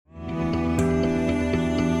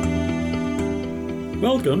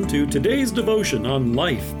Welcome to today's devotion on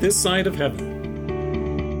life this side of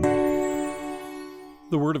heaven.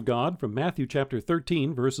 The Word of God from Matthew chapter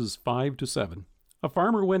 13, verses 5 to 7. A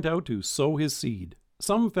farmer went out to sow his seed.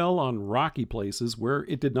 Some fell on rocky places where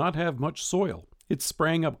it did not have much soil. It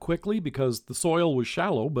sprang up quickly because the soil was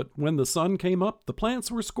shallow, but when the sun came up, the plants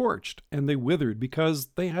were scorched, and they withered because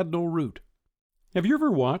they had no root. Have you ever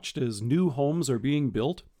watched as new homes are being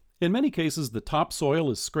built? In many cases, the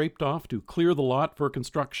topsoil is scraped off to clear the lot for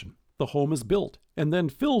construction. The home is built, and then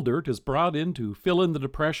fill dirt is brought in to fill in the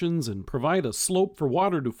depressions and provide a slope for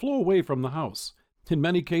water to flow away from the house. In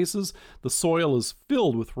many cases, the soil is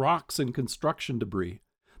filled with rocks and construction debris.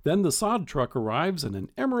 Then the sod truck arrives and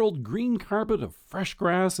an emerald green carpet of fresh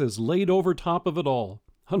grass is laid over top of it all.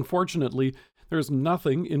 Unfortunately, there's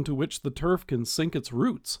nothing into which the turf can sink its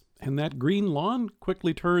roots, and that green lawn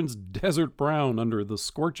quickly turns desert brown under the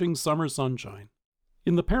scorching summer sunshine.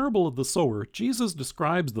 In the parable of the sower, Jesus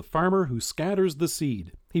describes the farmer who scatters the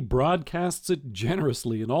seed. He broadcasts it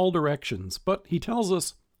generously in all directions, but he tells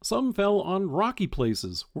us some fell on rocky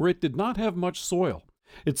places where it did not have much soil.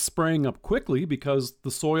 It sprang up quickly because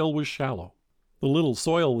the soil was shallow. The little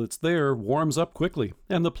soil that's there warms up quickly,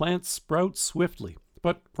 and the plant sprouts swiftly.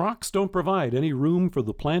 But rocks don't provide any room for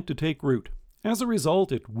the plant to take root. As a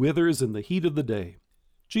result, it withers in the heat of the day.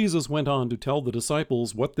 Jesus went on to tell the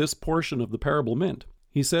disciples what this portion of the parable meant.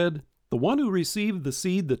 He said, "The one who received the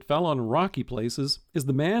seed that fell on rocky places is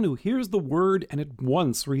the man who hears the word and at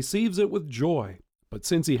once receives it with joy. But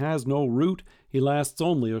since he has no root, he lasts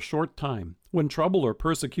only a short time. When trouble or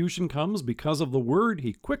persecution comes because of the word,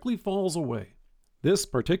 he quickly falls away." This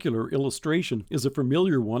particular illustration is a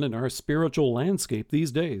familiar one in our spiritual landscape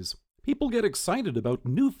these days. People get excited about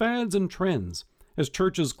new fads and trends. As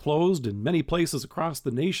churches closed in many places across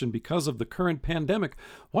the nation because of the current pandemic,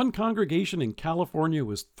 one congregation in California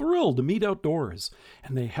was thrilled to meet outdoors,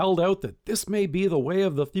 and they held out that this may be the way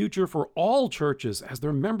of the future for all churches, as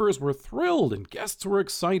their members were thrilled and guests were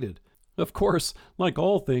excited. Of course, like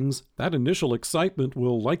all things, that initial excitement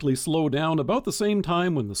will likely slow down about the same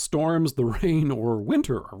time when the storms, the rain, or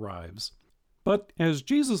winter arrives. But as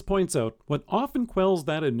Jesus points out, what often quells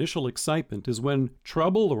that initial excitement is when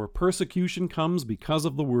trouble or persecution comes because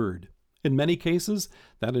of the word. In many cases,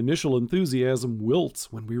 that initial enthusiasm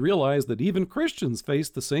wilts when we realize that even Christians face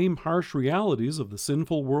the same harsh realities of the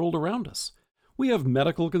sinful world around us. We have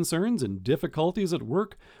medical concerns and difficulties at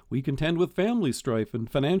work. We contend with family strife and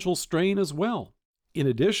financial strain as well. In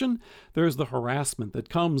addition, there's the harassment that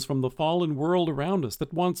comes from the fallen world around us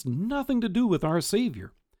that wants nothing to do with our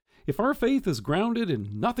Savior. If our faith is grounded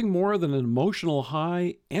in nothing more than an emotional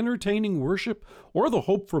high, entertaining worship, or the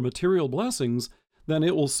hope for material blessings, then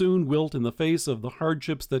it will soon wilt in the face of the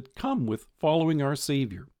hardships that come with following our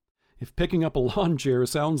Savior. If picking up a lawn chair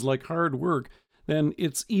sounds like hard work, then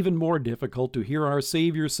it's even more difficult to hear our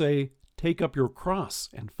Savior say, "Take up your cross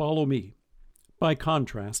and follow me." By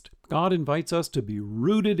contrast, God invites us to be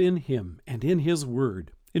rooted in Him and in His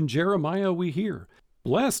Word. In Jeremiah we hear,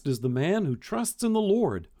 "Blessed is the man who trusts in the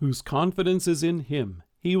Lord, whose confidence is in Him.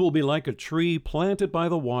 He will be like a tree planted by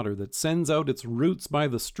the water that sends out its roots by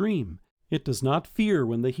the stream. It does not fear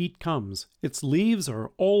when the heat comes. Its leaves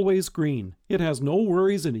are always green. It has no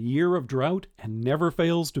worries in a year of drought and never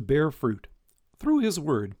fails to bear fruit." Through His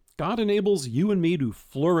Word, God enables you and me to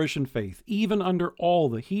flourish in faith, even under all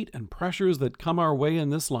the heat and pressures that come our way in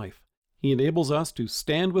this life. He enables us to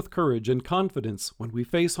stand with courage and confidence when we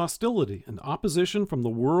face hostility and opposition from the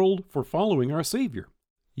world for following our Savior.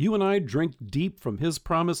 You and I drink deep from His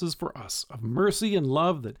promises for us of mercy and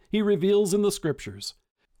love that He reveals in the Scriptures.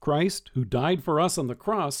 Christ, who died for us on the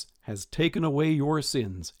cross, has taken away your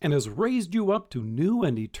sins and has raised you up to new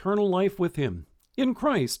and eternal life with Him. In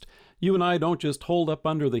Christ, you and I don't just hold up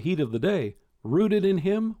under the heat of the day. Rooted in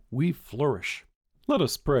Him, we flourish. Let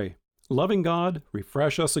us pray. Loving God,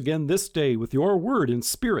 refresh us again this day with your word and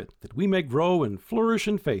spirit, that we may grow and flourish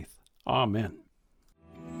in faith. Amen.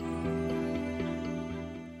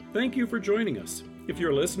 Thank you for joining us. If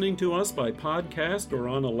you're listening to us by podcast or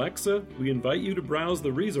on Alexa, we invite you to browse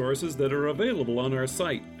the resources that are available on our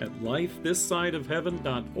site at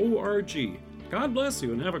lifethissideofheaven.org. God bless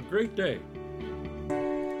you and have a great day.